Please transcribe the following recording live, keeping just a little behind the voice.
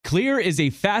Clear is a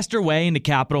faster way into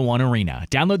Capital One Arena.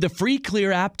 Download the free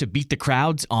Clear app to beat the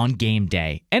crowds on game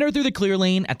day. Enter through the Clear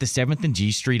lane at the 7th and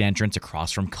G Street entrance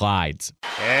across from Clyde's.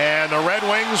 And the Red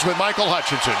Wings with Michael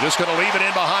Hutchinson. Just going to leave it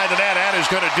in behind the net. That is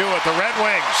going to do it. The Red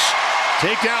Wings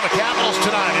take down the Capitals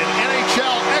tonight in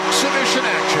NHL exhibition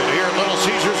action here at Little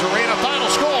Caesars Arena. Final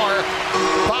score,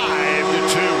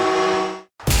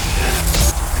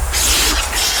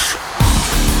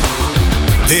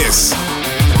 5-2. This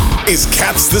is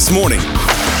Caps This Morning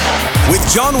with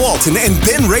John Walton and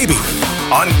Ben Raby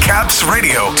on Caps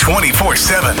Radio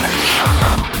 24/7.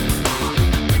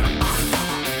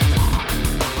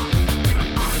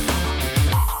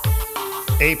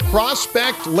 A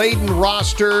prospect-laden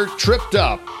roster tripped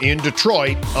up in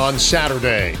Detroit on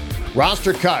Saturday.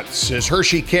 Roster cuts as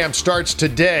Hershey camp starts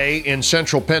today in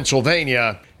central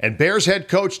Pennsylvania. And Bears head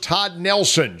coach Todd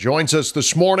Nelson joins us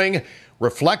this morning,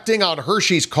 reflecting on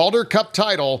Hershey's Calder Cup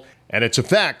title and its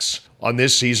effects on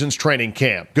this season's training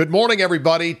camp. Good morning,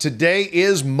 everybody. Today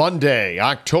is Monday,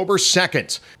 October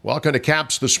 2nd. Welcome to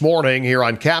Caps This Morning here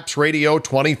on Caps Radio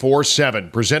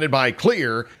 24/7, presented by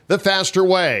Clear, the faster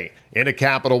way into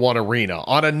Capital One Arena.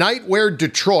 On a night where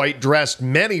Detroit dressed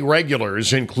many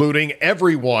regulars, including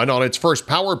everyone on its first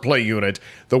power play unit,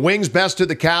 the Wings bested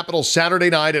the Capitals Saturday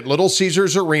night at Little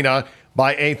Caesars Arena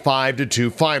by a 5-2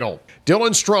 final.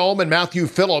 Dylan Strome and Matthew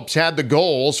Phillips had the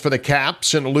goals for the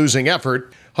Caps in a losing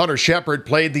effort. Hunter Shepard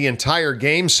played the entire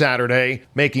game Saturday,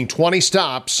 making 20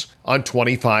 stops on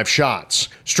 25 shots.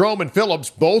 Strome and Phillips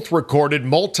both recorded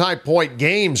multi-point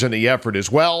games in the effort as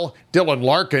well. Dylan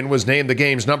Larkin was named the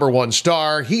game's #1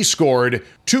 star. He scored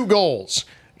 2 goals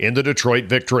in the Detroit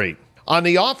victory. On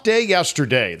the off day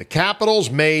yesterday, the Capitals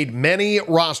made many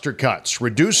roster cuts,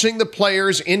 reducing the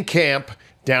players in camp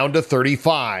down to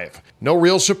 35. No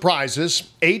real surprises.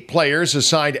 8 players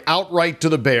assigned outright to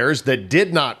the Bears that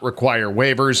did not require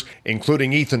waivers,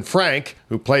 including Ethan Frank,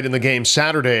 who played in the game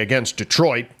Saturday against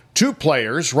Detroit. 2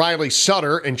 players, Riley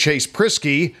Sutter and Chase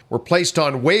Prisky, were placed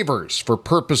on waivers for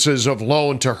purposes of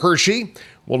loan to Hershey.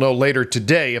 We'll know later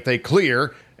today if they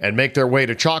clear and make their way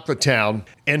to Chocolatetown.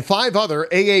 And 5 other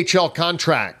AHL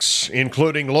contracts,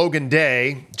 including Logan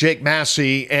Day, Jake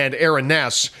Massey, and Aaron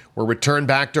Ness, were returned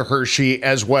back to Hershey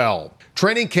as well.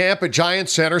 Training camp at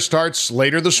Giants Center starts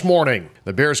later this morning.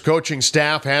 The Bears coaching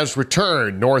staff has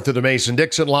returned north of the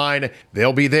Mason-Dixon line.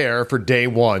 They'll be there for day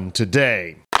 1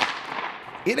 today.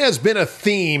 It has been a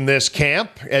theme this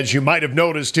camp, as you might have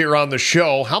noticed here on the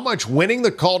show, how much winning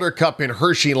the Calder Cup in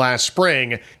Hershey last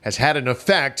spring has had an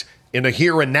effect in the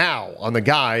here and now on the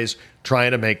guys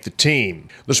trying to make the team.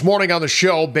 This morning on the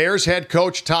show, Bears head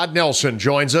coach Todd Nelson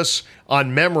joins us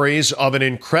on memories of an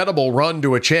incredible run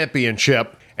to a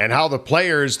championship and how the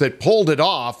players that pulled it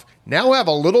off now have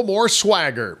a little more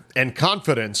swagger and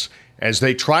confidence as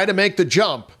they try to make the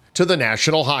jump to the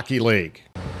National Hockey League.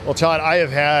 Well, Todd, I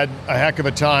have had a heck of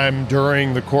a time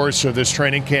during the course of this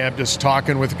training camp just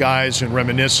talking with guys and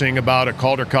reminiscing about a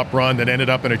Calder Cup run that ended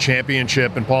up in a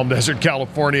championship in Palm Desert,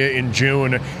 California in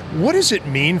June. What does it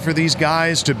mean for these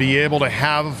guys to be able to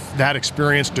have that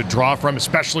experience to draw from,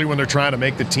 especially when they're trying to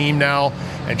make the team now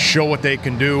and show what they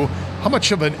can do? How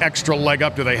much of an extra leg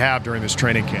up do they have during this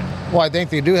training camp? Well, I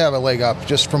think they do have a leg up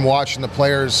just from watching the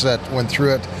players that went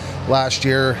through it last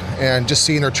year and just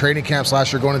seeing their training camps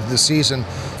last year going into the season.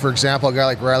 For example, a guy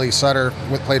like Riley Sutter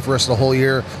played for us the whole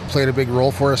year, played a big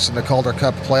role for us in the Calder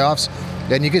Cup playoffs.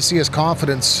 And you can see his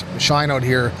confidence shine out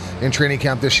here in training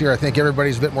camp this year. I think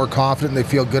everybody's a bit more confident. They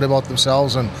feel good about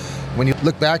themselves. And when you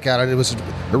look back at it, it was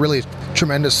a really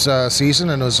tremendous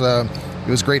season, and it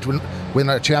was great to win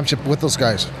a championship with those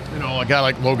guys. You know, a guy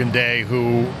like Logan Day,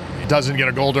 who doesn't get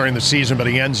a goal during the season, but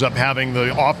he ends up having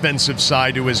the offensive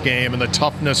side to his game and the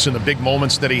toughness and the big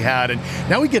moments that he had. And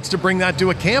now he gets to bring that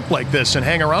to a camp like this and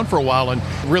hang around for a while and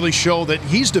really show that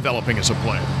he's developing as a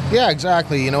player. Yeah,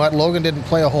 exactly. You know what? Logan didn't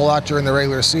play a whole lot during the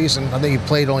regular season. I think he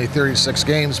played only 36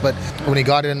 games, but when he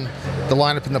got in the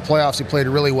lineup in the playoffs, he played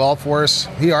really well for us.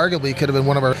 He arguably could have been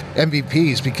one of our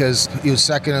MVPs because he was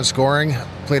second in scoring,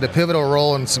 played a pivotal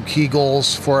role in some key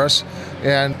goals for us.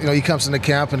 And, you know, he comes into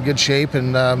camp in good shape,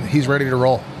 and he's ready to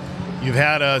roll. You've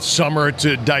had a summer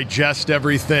to digest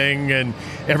everything, and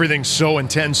everything's so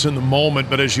intense in the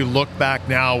moment. But as you look back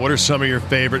now, what are some of your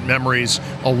favorite memories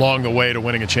along the way to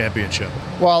winning a championship?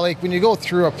 Well, like when you go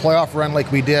through a playoff run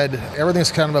like we did,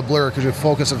 everything's kind of a blur because you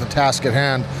focus on the task at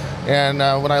hand. And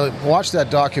when I watched that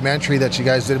documentary that you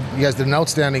guys did an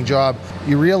outstanding job.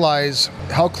 You realize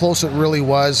how close it really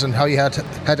was and how you had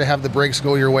to have the breaks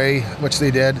go your way, which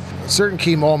they did. Certain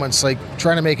key moments, like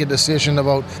trying to make a decision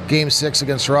about Game 6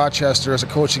 against Rochester as a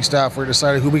coaching staff, we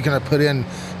decided who we going to put in,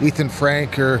 Ethan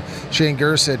Frank or Shane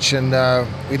Gersich, and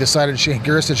we decided Shane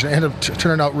Gersich, and it ended up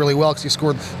turning out really well because he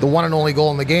scored the one and only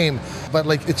goal in the game. But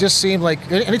like it just seemed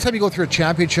like anytime you go through a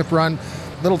championship run,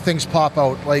 little things pop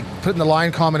out, like putting the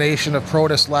line combination of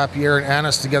Protas, Lapierre, and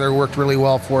Annis together worked really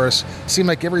well for us. It seemed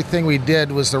like everything we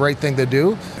did was the right thing to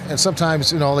do. And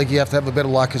sometimes, like you have to have a bit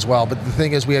of luck as well. But the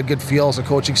thing is, we had good feel as a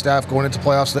coaching staff going into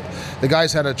playoffs. The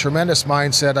guys had a tremendous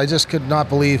mindset. I just could not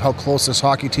believe how close this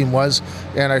hockey team was.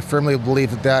 And I firmly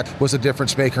believe that was a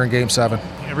difference maker in Game 7.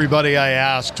 Everybody I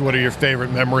asked, what are your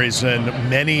favorite memories? And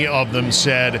many of them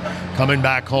said coming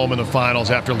back home in the finals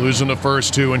after losing the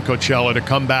first two in Coachella to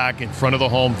come back in front of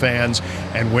the home fans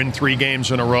and win 3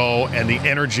 games in a row, and the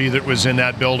energy that was in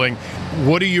that building.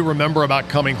 What do you remember about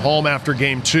coming home after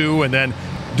Game 2 and then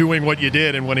doing what you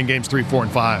did and winning Games 3, 4,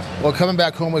 and 5? Well, coming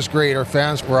back home was great. Our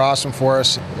fans were awesome for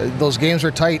us. Those games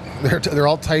are tight. They're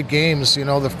all tight games.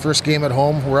 The first game at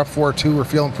home, we're up 4-2. We're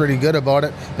feeling pretty good about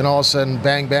it. Then all of a sudden,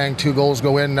 bang, bang, 2 goals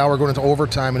go in. Now we're going into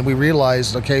overtime, and we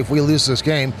realized, okay, if we lose this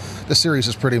game, the series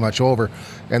is pretty much over.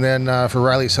 And then for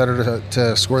Riley Sutter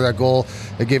to score that goal,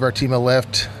 it gave our team a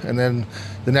lift. And then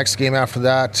the next game after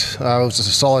that was just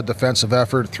a solid defensive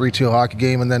effort, 3-2 hockey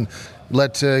game, and then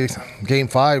led to Game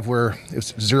 5 where it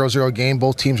was a 0-0 game.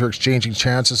 Both teams were exchanging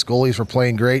chances. Goalies were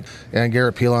playing great, and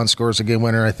Garrett Pilon scores a game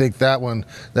winner. I think that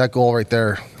goal right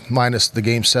there, minus the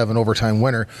Game 7 overtime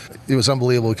winner, it was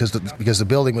unbelievable because the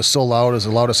building was so loud. It was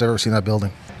the loudest I've ever seen that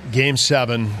building. Game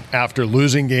 7, after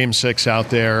losing Game 6 out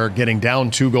there, getting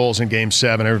down 2 goals in Game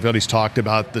 7, everybody's talked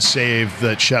about the save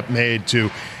that Shep made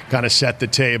to kind of set the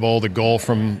table, the goal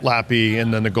from Lappy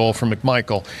and then the goal from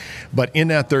McMichael. But in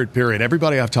that third period,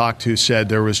 everybody I've talked to said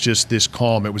there was just this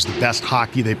calm. It was the best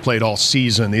hockey they played all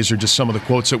season. These are just some of the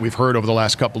quotes that we've heard over the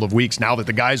last couple of weeks now that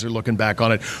the guys are looking back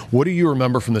on it. What do you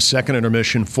remember from the second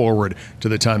intermission forward to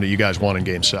the time that you guys won in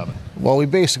Game 7? Well, we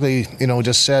basically,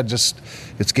 just said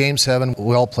it's Game 7.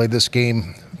 We all played this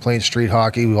game playing street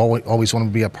hockey. We always want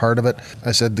to be a part of it.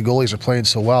 I said the goalies are playing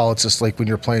so well. It's just like when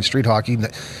you're playing street hockey,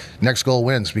 next goal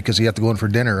wins because you have to go in for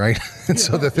dinner, right? And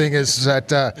so the thing is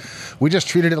that we just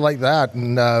treated it like that.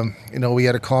 And, we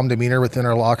had a calm demeanor within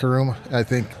our locker room. I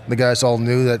think the guys all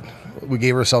knew that we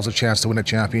gave ourselves a chance to win a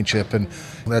championship. And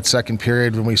that second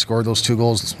period when we scored those 2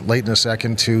 goals late in the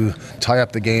second to tie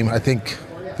up the game, I think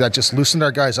that just loosened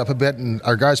our guys up a bit, and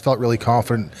our guys felt really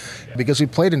confident because we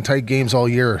played in tight games all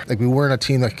year. Like, we weren't a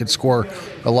team that could score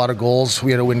a lot of goals.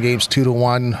 We had to win games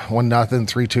 2-1, 1-0,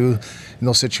 3-2 in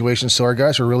those situations. So our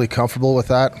guys were really comfortable with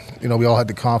that. We all had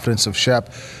the confidence of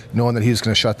Shep, knowing that he was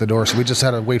going to shut the door. So we just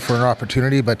had to wait for an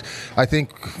opportunity. But I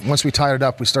think once we tied it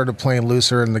up, we started playing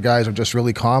looser, and the guys are just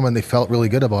really calm, and they felt really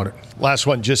good about it. Last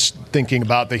one, just thinking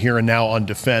about the here and now on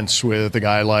defense with a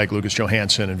guy like Lucas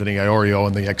Johansson and Vinny Iorio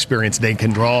and the experience they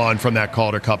can draw on from that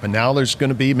Calder Cup. And now there's going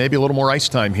to be maybe a little more ice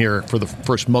time here for the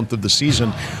first month of the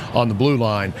season on the blue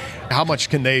line. How much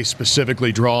can they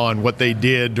specifically draw on what they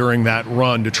did during that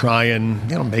run to try and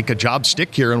make a job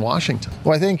stick here in Washington?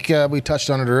 Well, I think we touched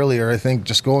on it earlier. I think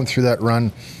just going through that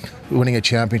run, winning a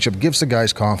championship, gives the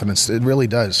guys confidence. It really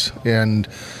does. And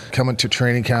coming to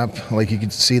training camp, like you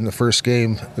could see in the first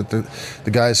game, that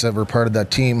the guys that were part of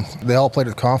that team, they all played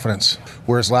with confidence.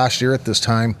 Whereas last year at this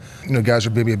time, guys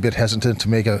were maybe a bit hesitant to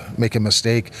make a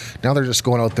mistake. Now they're just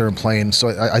going out there and playing. So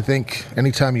I think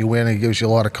anytime you win, it gives you a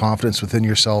lot of confidence within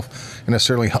yourself, and it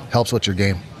certainly helps with your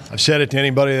game. I've said it to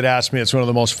anybody that asks me. It's one of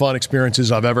the most fun experiences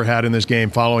I've ever had in this game,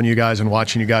 following you guys and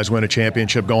watching you guys win a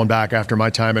championship, going back after my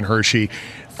time in Hershey.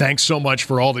 Thanks so much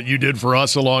for all that you did for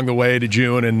us along the way to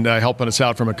June and helping us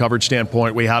out from a coverage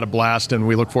standpoint. We had a blast, and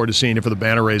we look forward to seeing you for the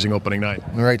banner raising opening night.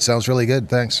 All right, sounds really good.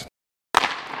 Thanks.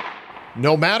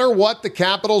 No matter what the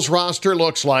Capitals roster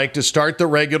looks like to start the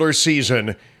regular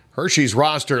season, Hershey's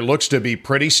roster looks to be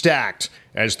pretty stacked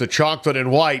as the Chocolate and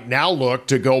White now look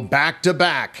to go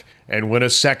back-to-back and win a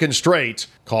second straight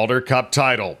Calder Cup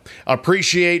title.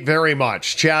 Appreciate very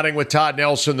much chatting with Todd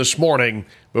Nelson this morning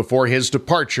before his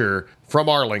departure from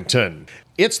Arlington.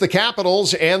 It's the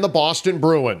Capitals and the Boston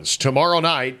Bruins tomorrow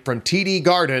night from TD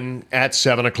Garden at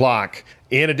 7 o'clock.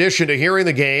 In addition to hearing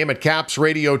the game at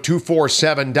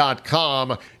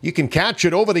capsradio247.com, you can catch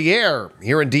it over the air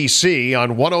here in D.C.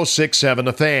 on 106.7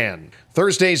 The Fan.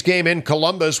 Thursday's game in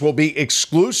Columbus will be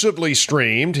exclusively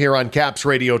streamed here on Caps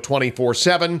Radio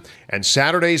 24/7, and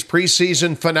Saturday's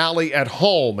preseason finale at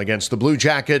home against the Blue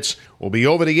Jackets will be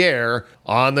over the air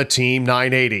on the Team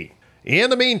 980. In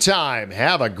the meantime,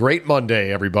 have a great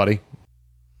Monday, everybody.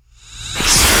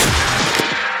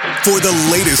 For the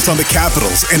latest on the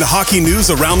Capitals and hockey news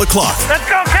around the clock. Let's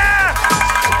go,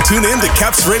 Caps! Tune in to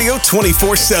Caps Radio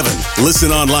 24/7.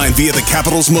 Listen online via the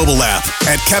Capitals mobile app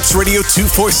at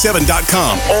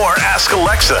capsradio247.com Or ask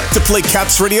Alexa to play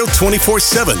Caps Radio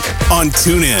 24/7 on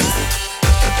TuneIn.